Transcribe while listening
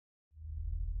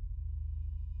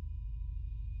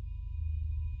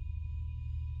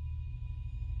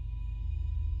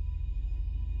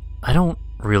I don't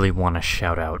really want to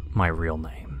shout out my real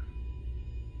name,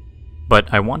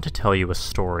 but I want to tell you a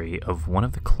story of one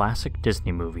of the classic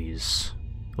Disney movies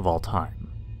of all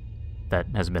time that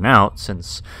has been out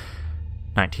since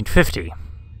 1950.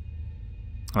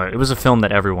 It was a film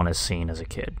that everyone has seen as a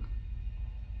kid,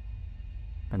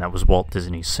 and that was Walt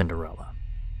Disney's Cinderella.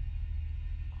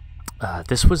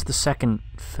 This was the second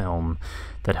film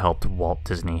that helped Walt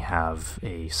Disney have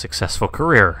a successful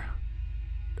career.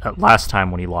 Last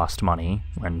time when he lost money,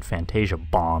 when Fantasia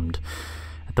bombed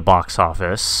at the box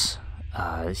office,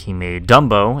 he made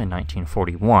Dumbo in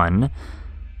 1941,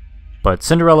 but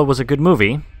Cinderella was a good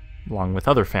movie, along with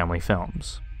other family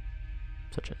films,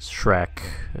 such as Shrek,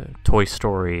 Toy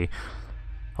Story,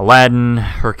 Aladdin,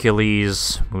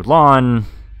 Hercules, Mulan,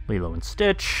 Lilo and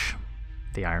Stitch,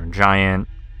 The Iron Giant,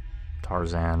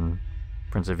 Tarzan,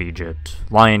 Prince of Egypt,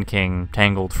 Lion King,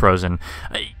 Tangled, Frozen,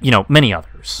 many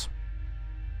others.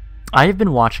 I have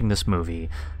been watching this movie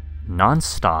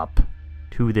non-stop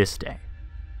to this day,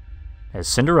 as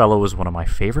Cinderella was one of my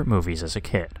favorite movies as a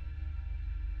kid.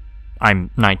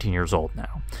 I'm 19 years old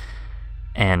now,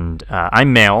 and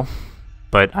I'm male,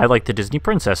 but I like the Disney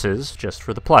princesses just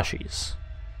for the plushies,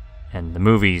 and the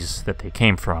movies that they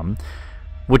came from,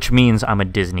 which means I'm a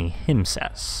Disney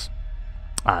himcess.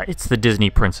 It's the Disney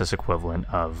princess equivalent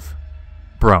of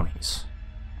bronies.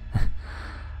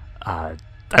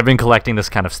 I've been collecting this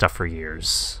kind of stuff for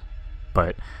years,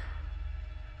 but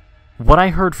what I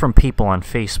heard from people on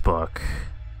Facebook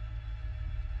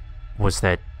was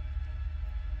that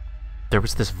there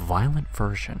was this violent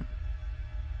version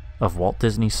of Walt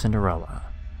Disney's Cinderella,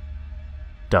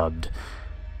 dubbed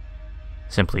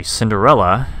simply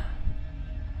Cinderella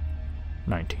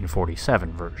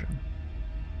 1947 version.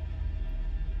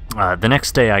 The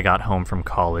next day I got home from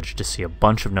college to see a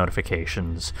bunch of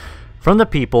notifications from the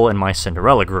people in my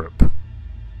Cinderella group.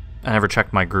 I never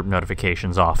checked my group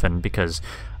notifications often because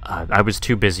I was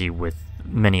too busy with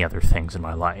many other things in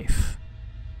my life.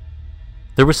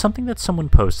 There was something that someone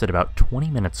posted about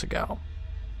 20 minutes ago,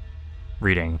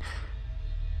 reading,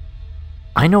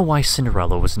 "I know why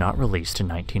Cinderella was not released in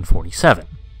 1947,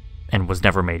 and was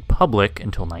never made public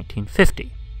until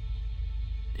 1950.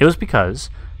 It was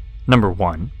because, number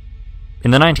one,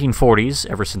 in the 1940s,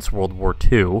 ever since World War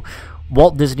II,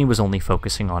 Walt Disney was only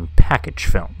focusing on package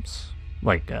films,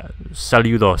 like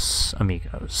Saludos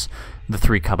Amigos, The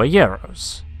Three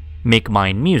Caballeros, Make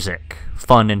Mine Music,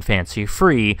 Fun and Fancy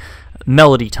Free,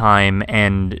 Melody Time,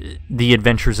 and The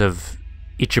Adventures of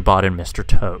Ichabod and Mr.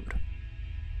 Toad.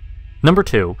 Number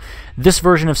two, this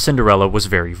version of Cinderella was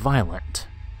very violent,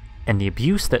 and the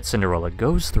abuse that Cinderella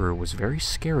goes through was very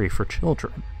scary for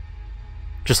children.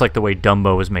 Just like the way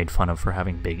Dumbo was made fun of for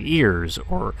having big ears,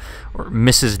 or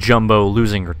Mrs. Jumbo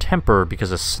losing her temper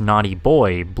because a snotty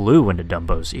boy blew into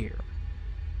Dumbo's ear.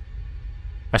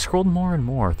 I scrolled more and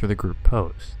more through the group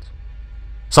posts.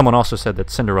 Someone also said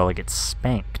that Cinderella gets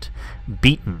spanked,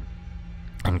 beaten,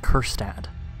 and cursed at.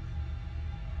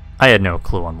 I had no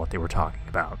clue on what they were talking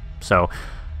about, so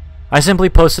I simply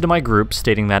posted to my group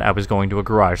stating that I was going to a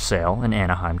garage sale in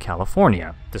Anaheim,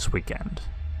 California this weekend,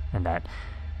 and that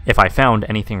if I found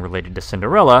anything related to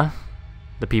Cinderella,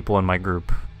 the people in my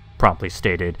group promptly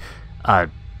stated,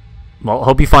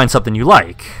 hope you find something you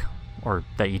like, or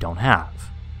that you don't have.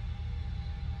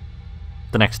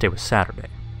 The next day was Saturday,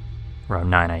 around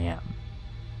 9 a.m.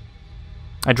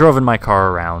 I drove in my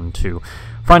car around to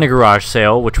find a garage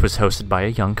sale which was hosted by a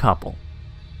young couple.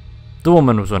 The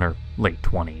woman was in her late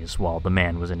 20s, while the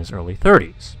man was in his early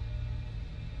 30s.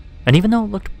 And even though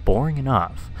it looked boring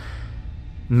enough,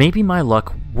 maybe my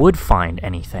luck would find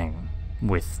anything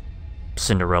with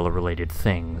Cinderella-related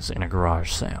things in a garage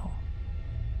sale.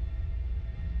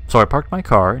 So I parked my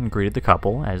car and greeted the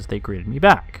couple as they greeted me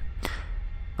back.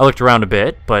 I looked around a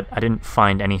bit, but I didn't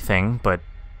find anything but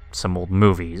some old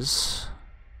movies,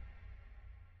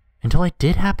 until I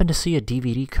did happen to see a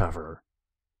DVD cover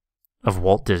of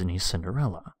Walt Disney's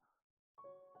Cinderella.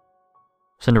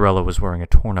 Cinderella was wearing a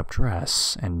torn-up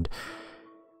dress, and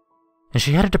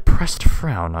she had a depressed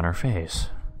frown on her face.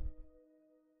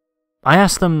 I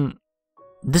asked them,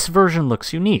 "This version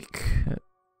looks unique.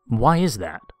 Why is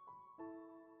that?"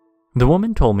 The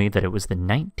woman told me that it was the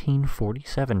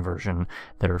 1947 version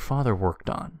that her father worked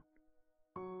on,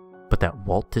 but that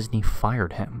Walt Disney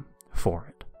fired him for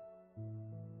it.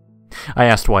 I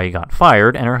asked why he got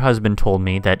fired, and her husband told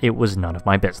me that it was none of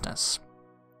my business.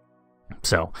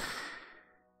 So,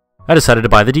 I decided to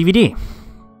buy the DVD.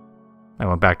 I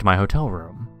went back to my hotel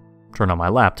room, turned on my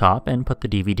laptop, and put the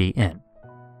DVD in.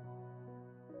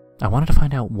 I wanted to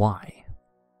find out why.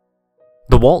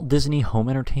 The Walt Disney Home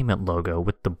Entertainment logo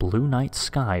with the blue night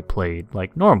sky played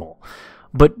like normal,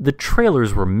 but the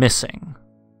trailers were missing.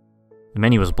 The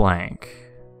menu was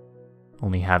blank,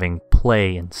 only having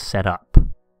play and set up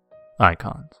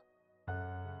icons.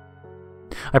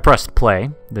 I pressed play.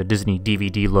 The Disney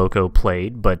DVD logo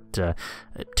played, but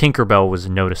Tinkerbell was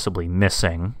noticeably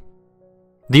missing.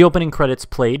 The opening credits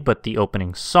played, but the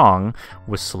opening song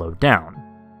was slowed down.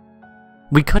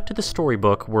 We cut to the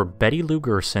storybook where Betty Lou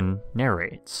Gerson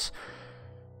narrates,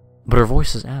 but her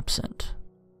voice is absent.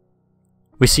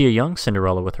 We see a young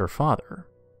Cinderella with her father,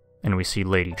 and we see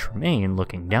Lady Tremaine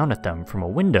looking down at them from a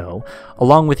window,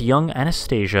 along with young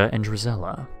Anastasia and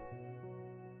Drizella.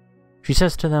 She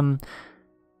says to them,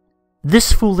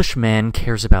 "This foolish man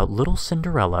cares about little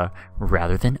Cinderella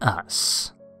rather than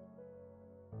us."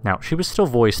 Now, she was still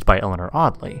voiced by Eleanor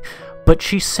Audley, but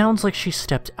she sounds like she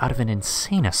stepped out of an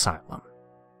insane asylum.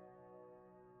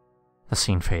 The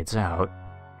scene fades out.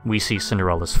 We see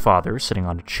Cinderella's father sitting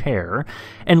on a chair,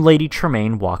 and Lady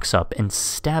Tremaine walks up and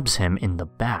stabs him in the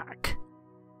back.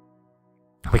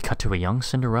 We cut to a young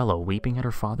Cinderella weeping at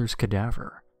her father's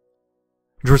cadaver.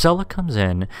 Drizella comes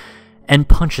in and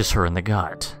punches her in the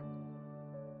gut.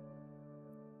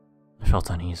 I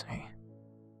felt uneasy.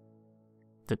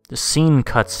 The scene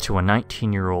cuts to a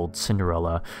 19-year-old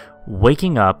Cinderella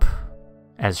waking up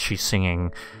as she's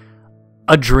singing,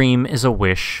 "A dream is a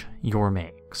wish your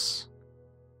makes."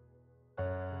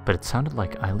 But it sounded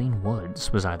like Eileen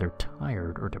Woods was either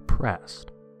tired or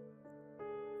depressed.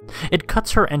 It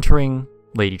cuts her entering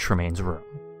Lady Tremaine's room.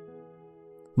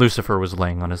 Lucifer was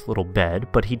laying on his little bed,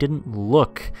 but he didn't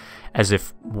look as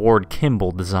if Ward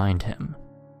Kimball designed him.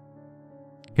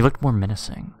 He looked more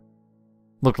menacing.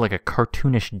 Looked like a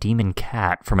cartoonish demon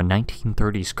cat from a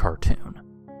 1930s cartoon.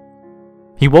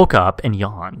 He woke up and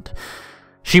yawned.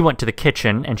 She went to the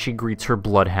kitchen and she greets her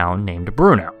bloodhound named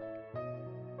Bruno.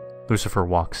 Lucifer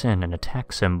walks in and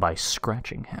attacks him by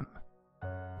scratching him.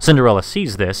 Cinderella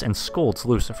sees this and scolds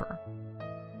Lucifer.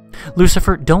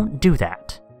 "Lucifer, don't do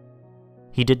that.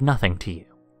 He did nothing to you."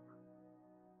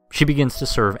 She begins to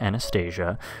serve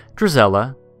Anastasia,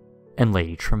 Drizella, and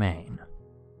Lady Tremaine.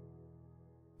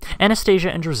 Anastasia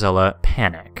and Drizella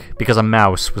panic because a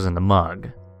mouse was in the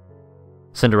mug.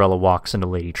 Cinderella walks into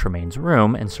Lady Tremaine's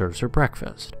room and serves her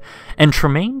breakfast, and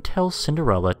Tremaine tells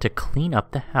Cinderella to clean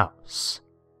up the house.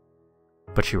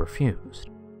 But she refused.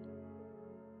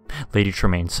 Lady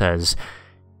Tremaine says,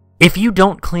 "If you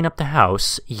don't clean up the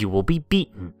house, you will be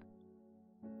beaten."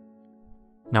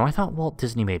 Now, I thought Walt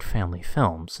Disney made family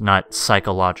films, not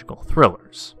psychological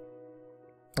thrillers.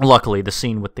 Luckily, the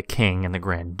scene with the King and the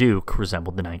Grand Duke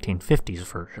resembled the 1950s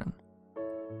version.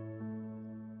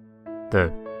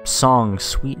 The song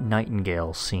Sweet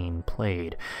Nightingale scene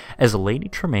played as Lady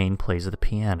Tremaine plays the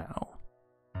piano.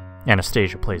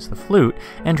 Anastasia plays the flute,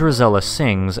 and Drizella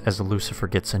sings as Lucifer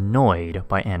gets annoyed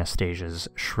by Anastasia's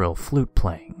shrill flute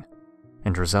playing,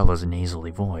 and Drizella's nasally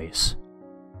voice.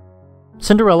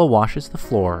 Cinderella washes the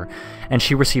floor, and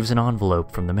she receives an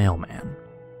envelope from the mailman.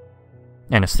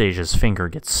 Anastasia's finger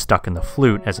gets stuck in the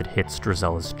flute as it hits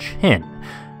Drizella's chin.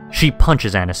 She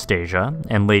punches Anastasia,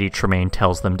 and Lady Tremaine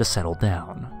tells them to settle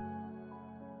down.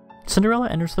 Cinderella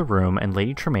enters the room, and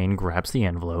Lady Tremaine grabs the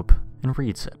envelope and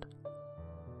reads it.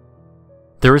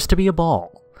 There is to be a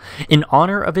ball, in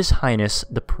honor of His Highness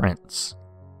the Prince,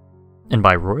 and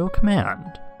by royal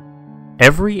command,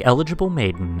 every eligible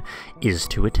maiden is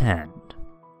to attend.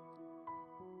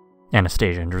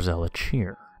 Anastasia and Drizella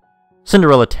cheer.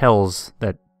 Cinderella tells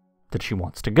that she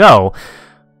wants to go,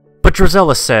 but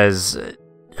Drizella says,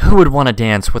 "Who would want to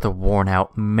dance with a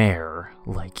worn-out mare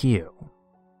like you?"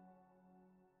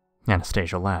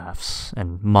 Anastasia laughs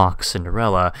and mocks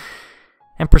Cinderella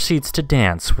and proceeds to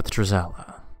dance with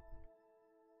Drizella.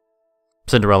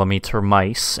 Cinderella meets her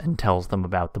mice and tells them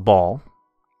about the ball,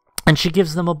 and she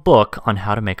gives them a book on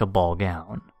how to make a ball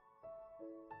gown.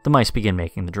 The mice begin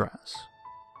making the dress.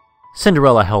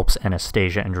 Cinderella helps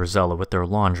Anastasia and Drizella with their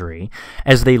laundry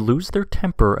as they lose their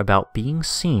temper about being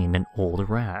seen in old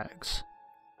rags.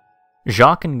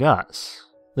 Jacques and Gus,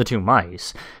 the two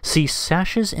mice, see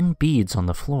sashes and beads on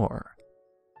the floor.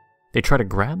 They try to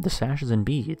grab the sashes and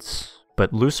beads,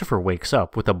 but Lucifer wakes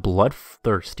up with a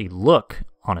bloodthirsty look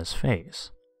on his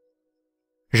face.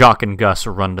 Jacques and Gus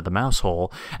run to the mouse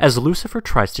hole as Lucifer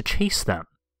tries to chase them.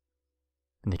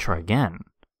 And they try again,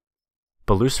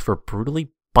 but Lucifer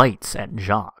brutally bites at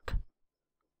Jacques.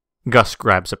 Gus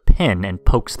grabs a pin and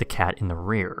pokes the cat in the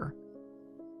rear.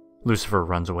 Lucifer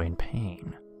runs away in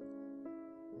pain.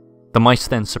 The mice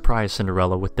then surprise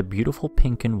Cinderella with the beautiful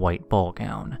pink and white ball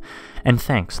gown, and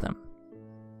thanks them.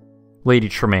 Lady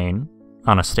Tremaine,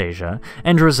 Anastasia,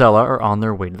 and Drizella are on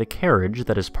their way to the carriage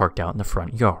that is parked out in the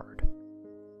front yard.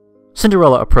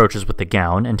 Cinderella approaches with the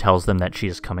gown and tells them that she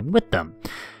is coming with them.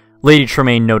 Lady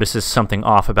Tremaine notices something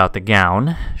off about the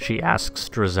gown. She asks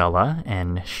Drizella,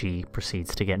 and she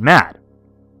proceeds to get mad.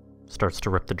 Starts to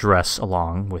rip the dress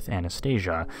along with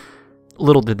Anastasia.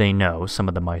 Little did they know, some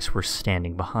of the mice were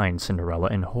standing behind Cinderella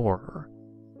in horror.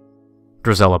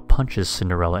 Drizella punches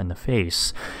Cinderella in the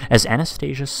face as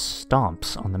Anastasia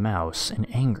stomps on the mouse in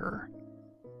anger,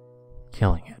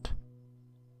 killing it.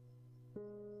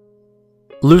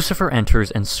 Lucifer enters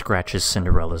and scratches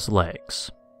Cinderella's legs.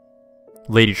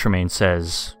 Lady Tremaine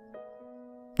says,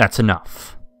 "That's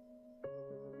enough."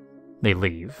 They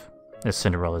leave, as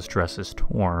Cinderella's dress is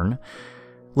torn,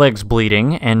 legs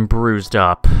bleeding and bruised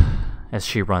up as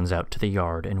she runs out to the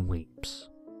yard and weeps.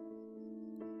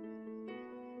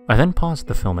 I then paused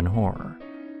the film in horror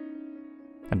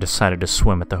and decided to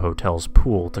swim at the hotel's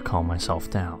pool to calm myself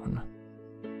down.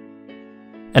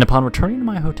 And upon returning to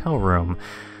my hotel room,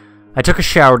 I took a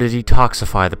shower to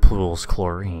detoxify the pool's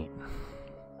chlorine.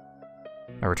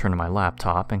 I returned to my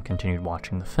laptop and continued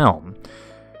watching the film.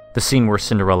 The scene where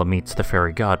Cinderella meets the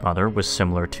fairy godmother was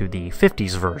similar to the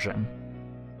 50s version,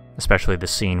 especially the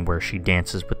scene where she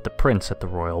dances with the prince at the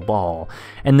royal ball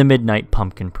and the midnight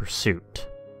pumpkin pursuit.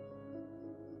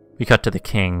 We cut to the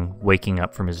king waking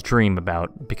up from his dream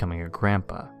about becoming a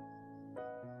grandpa.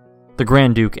 The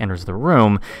Grand Duke enters the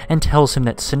room and tells him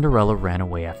that Cinderella ran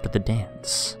away after the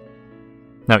dance.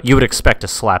 Now, you would expect a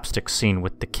slapstick scene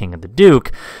with the king and the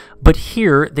duke, but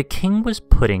here the king was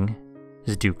putting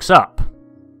his dukes up,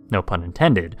 no pun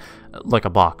intended, like a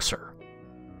boxer.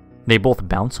 They both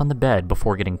bounce on the bed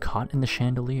before getting caught in the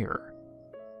chandelier.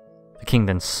 The king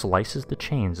then slices the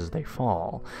chains as they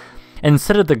fall, and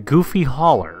instead of the goofy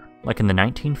holler, like in the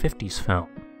 1950s film,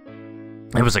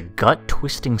 it was a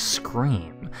gut-twisting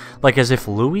scream, like as if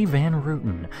Louis Van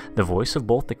Rooten, the voice of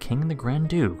both the king and the Grand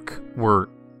Duke, were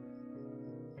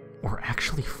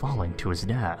actually falling to his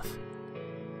death.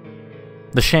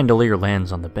 The chandelier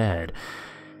lands on the bed,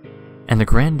 and the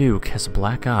Grand Duke has a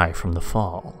black eye from the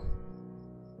fall.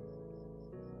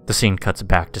 The scene cuts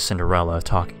back to Cinderella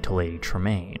talking to Lady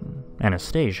Tremaine,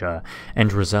 Anastasia, and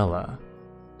Drizella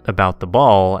about the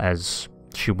ball as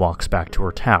she walks back to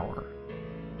her tower.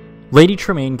 Lady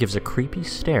Tremaine gives a creepy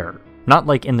stare, not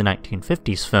like in the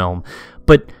 1950s film,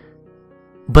 but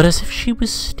as if she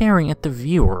was staring at the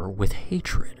viewer with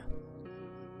hatred.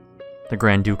 The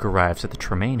Grand Duke arrives at the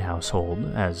Tremaine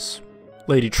household as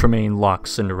Lady Tremaine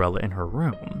locks Cinderella in her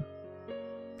room.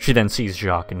 She then sees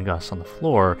Jacques and Gus on the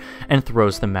floor and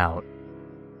throws them out.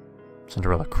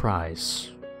 Cinderella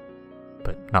cries,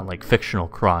 but not like fictional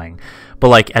crying, but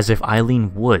like as if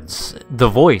Eileen Woods, the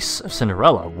voice of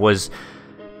Cinderella, was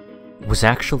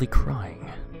actually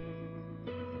crying.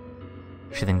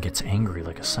 She then gets angry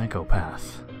like a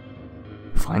psychopath,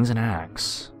 finds an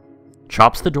axe,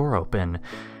 chops the door open,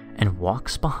 and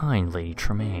walks behind Lady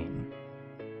Tremaine,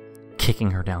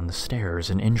 kicking her down the stairs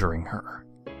and injuring her.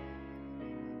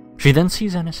 She then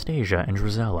sees Anastasia and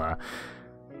Drizella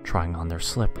trying on their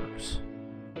slippers.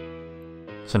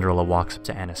 Cinderella walks up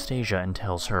to Anastasia and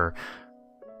tells her,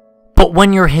 "But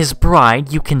when you're his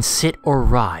bride, you can sit or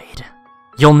ride.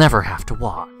 You'll never have to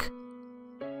walk."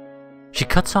 She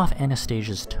cuts off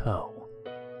Anastasia's toe.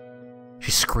 She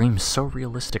screams so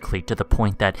realistically to the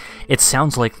point that it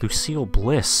sounds like Lucille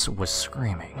Bliss was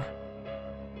screaming.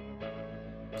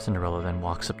 Cinderella then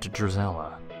walks up to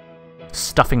Drizella,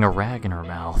 stuffing a rag in her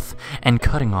mouth and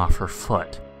cutting off her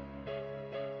foot.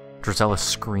 Drizella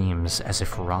screams as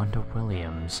if Rhonda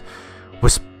Williams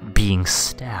was being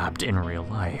stabbed in real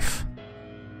life.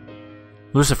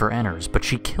 Lucifer enters, but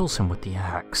she kills him with the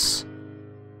axe.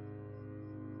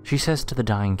 She says to the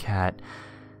dying cat,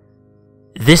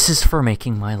 "This is for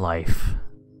making my life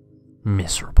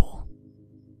miserable."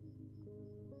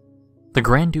 The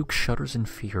Grand Duke shudders in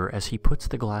fear as he puts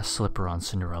the glass slipper on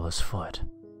Cinderella's foot.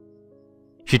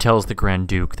 She tells the Grand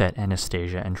Duke that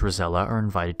Anastasia and Drizella are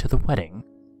invited to the wedding.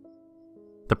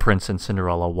 The prince and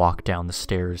Cinderella walk down the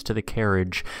stairs to the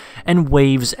carriage and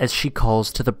waves as she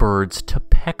calls to the birds to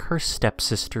peck her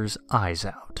stepsister's eyes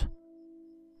out,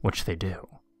 which they do.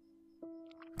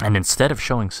 And instead of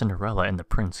showing Cinderella and the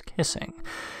prince kissing,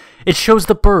 it shows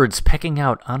the birds pecking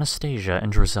out Anastasia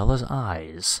and Drizella's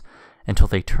eyes until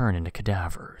they turn into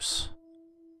cadavers.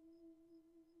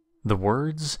 The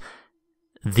words,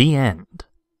 "The End,"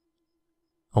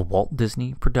 a Walt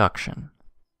Disney production,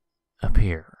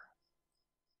 appear.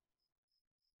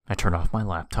 I turned off my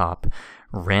laptop,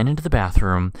 ran into the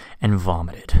bathroom, and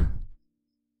vomited.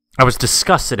 I was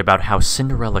disgusted about how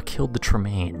Cinderella killed the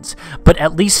Tremaines, but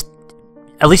at least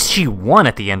she won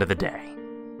at the end of the day.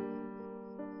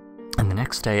 And the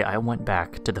next day, I went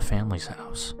back to the family's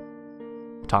house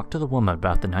talked to the woman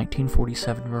about the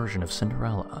 1947 version of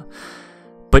Cinderella,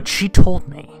 but she told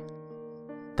me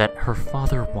that her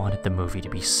father wanted the movie to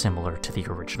be similar to the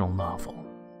original novel.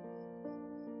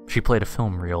 She played a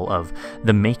film reel of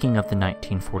the making of the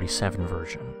 1947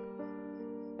 version.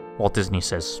 Walt Disney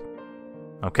says,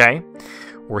 "Okay,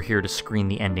 we're here to screen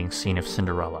the ending scene of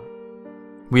Cinderella.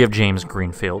 We have James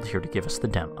Greenfield here to give us the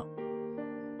demo."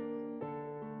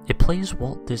 It plays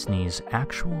Walt Disney's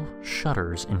actual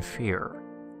shudders in fear.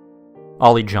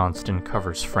 Ollie Johnston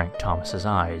covers Frank Thomas's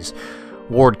eyes.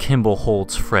 Ward Kimball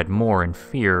holds Fred Moore in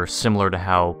fear, similar to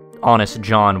how Honest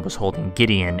John was holding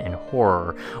Gideon in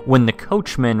horror when the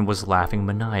coachman was laughing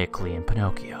maniacally in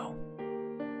Pinocchio.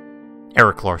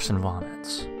 Eric Larson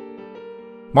vomits.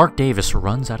 Mark Davis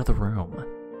runs out of the room.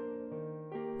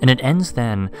 And it ends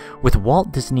then with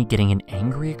Walt Disney getting an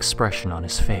angry expression on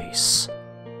his face.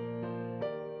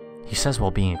 He says while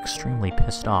being extremely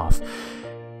pissed off,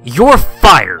 "You're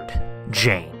fired,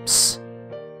 James!"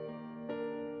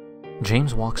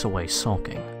 James walks away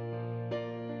sulking.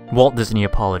 Walt Disney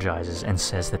apologizes and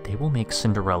says that they will make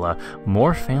Cinderella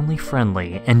more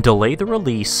family-friendly and delay the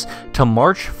release to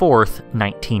March 4th,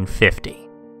 1950.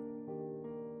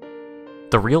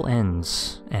 The reel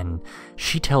ends, and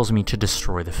she tells me to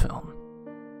destroy the film.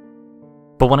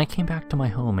 But when I came back to my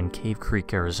home in Cave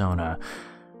Creek, Arizona,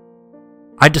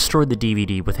 I destroyed the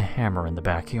DVD with a hammer in the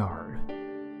backyard,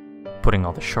 putting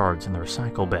all the shards in the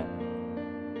recycle bin.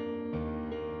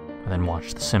 I then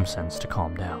watched The Simpsons to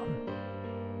calm down.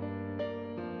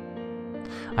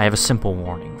 I have a simple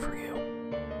warning for you.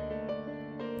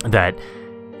 That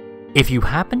if you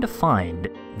happen to find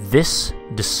this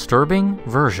disturbing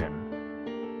version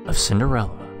of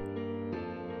Cinderella,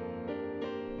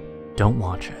 don't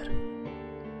watch it.